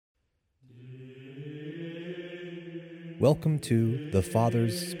Welcome to The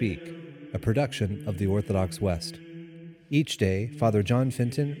Fathers Speak, a production of the Orthodox West. Each day, Father John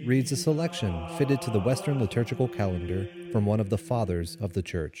Fenton reads a selection fitted to the Western liturgical calendar from one of the Fathers of the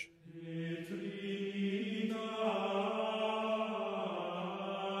Church.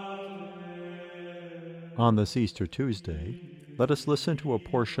 On this Easter Tuesday, let us listen to a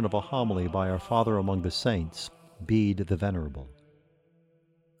portion of a homily by our Father among the Saints, Bede the Venerable.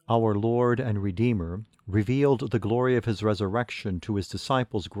 Our Lord and Redeemer revealed the glory of his resurrection to his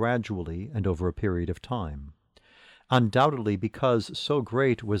disciples gradually and over a period of time, undoubtedly because so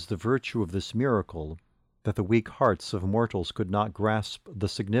great was the virtue of this miracle that the weak hearts of mortals could not grasp the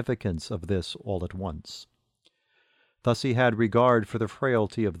significance of this all at once. Thus he had regard for the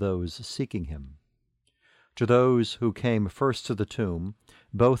frailty of those seeking him. To those who came first to the tomb,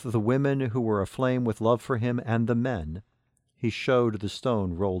 both the women who were aflame with love for him and the men, he showed the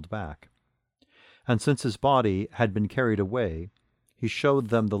stone rolled back. And since his body had been carried away, he showed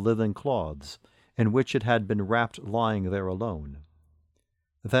them the linen cloths, in which it had been wrapped lying there alone.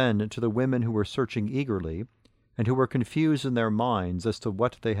 Then to the women who were searching eagerly, and who were confused in their minds as to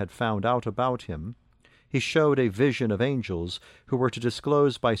what they had found out about him, he showed a vision of angels who were to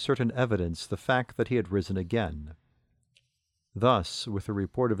disclose by certain evidence the fact that he had risen again. Thus, with the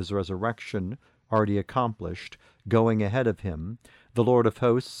report of his resurrection already accomplished, going ahead of him, the Lord of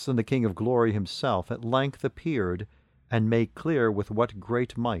hosts and the King of glory himself at length appeared and made clear with what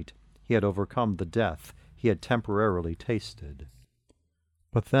great might he had overcome the death he had temporarily tasted.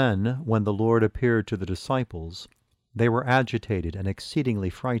 But then, when the Lord appeared to the disciples, they were agitated and exceedingly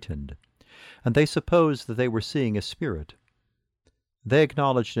frightened, and they supposed that they were seeing a spirit. They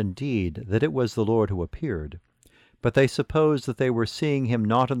acknowledged indeed that it was the Lord who appeared, but they supposed that they were seeing him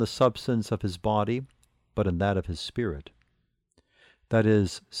not in the substance of his body, but in that of his spirit. That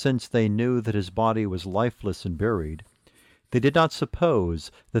is, since they knew that his body was lifeless and buried, they did not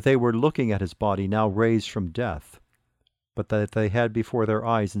suppose that they were looking at his body now raised from death, but that they had before their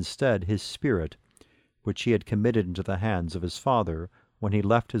eyes instead his spirit, which he had committed into the hands of his Father when he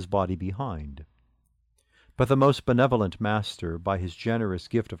left his body behind. But the most benevolent Master, by his generous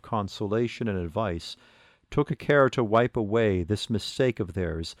gift of consolation and advice, took care to wipe away this mistake of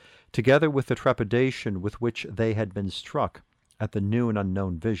theirs, together with the trepidation with which they had been struck at the new and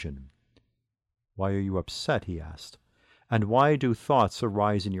unknown vision. "Why are you upset?" he asked. "And why do thoughts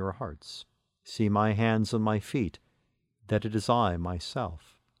arise in your hearts? See my hands and my feet, that it is I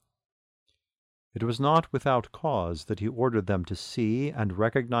myself." It was not without cause that he ordered them to see and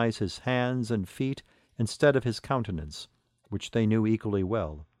recognize his hands and feet instead of his countenance, which they knew equally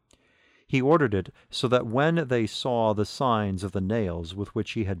well. He ordered it so that when they saw the signs of the nails with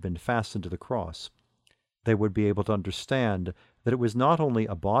which he had been fastened to the cross, they would be able to understand that it was not only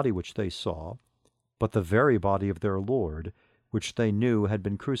a body which they saw, but the very body of their Lord, which they knew had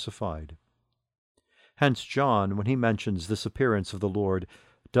been crucified. Hence John, when he mentions this appearance of the Lord,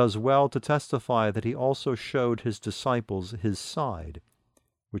 does well to testify that he also showed his disciples his side,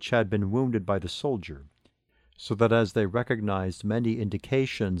 which had been wounded by the soldier, so that as they recognized many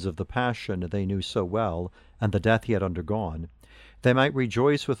indications of the passion they knew so well and the death he had undergone, they might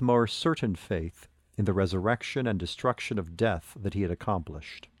rejoice with more certain faith in the resurrection and destruction of death that he had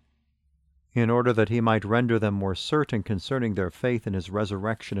accomplished. In order that he might render them more certain concerning their faith in his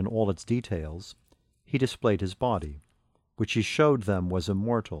resurrection in all its details, he displayed his body, which he showed them was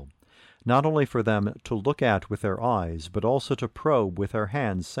immortal, not only for them to look at with their eyes, but also to probe with their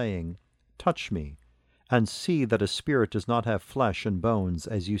hands, saying, "Touch me, and see that a spirit does not have flesh and bones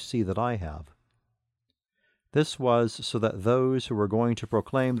as you see that I have." This was so that those who were going to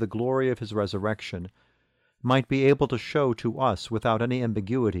proclaim the glory of his resurrection might be able to show to us without any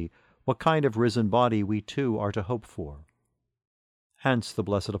ambiguity what kind of risen body we too are to hope for. Hence the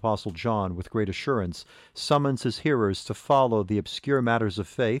blessed Apostle John, with great assurance, summons his hearers to follow the obscure matters of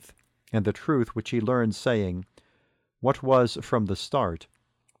faith and the truth which he learned, saying, "What was from the start,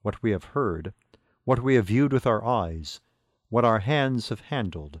 what we have heard, what we have viewed with our eyes, what our hands have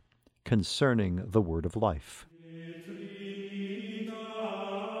handled, concerning the word of life."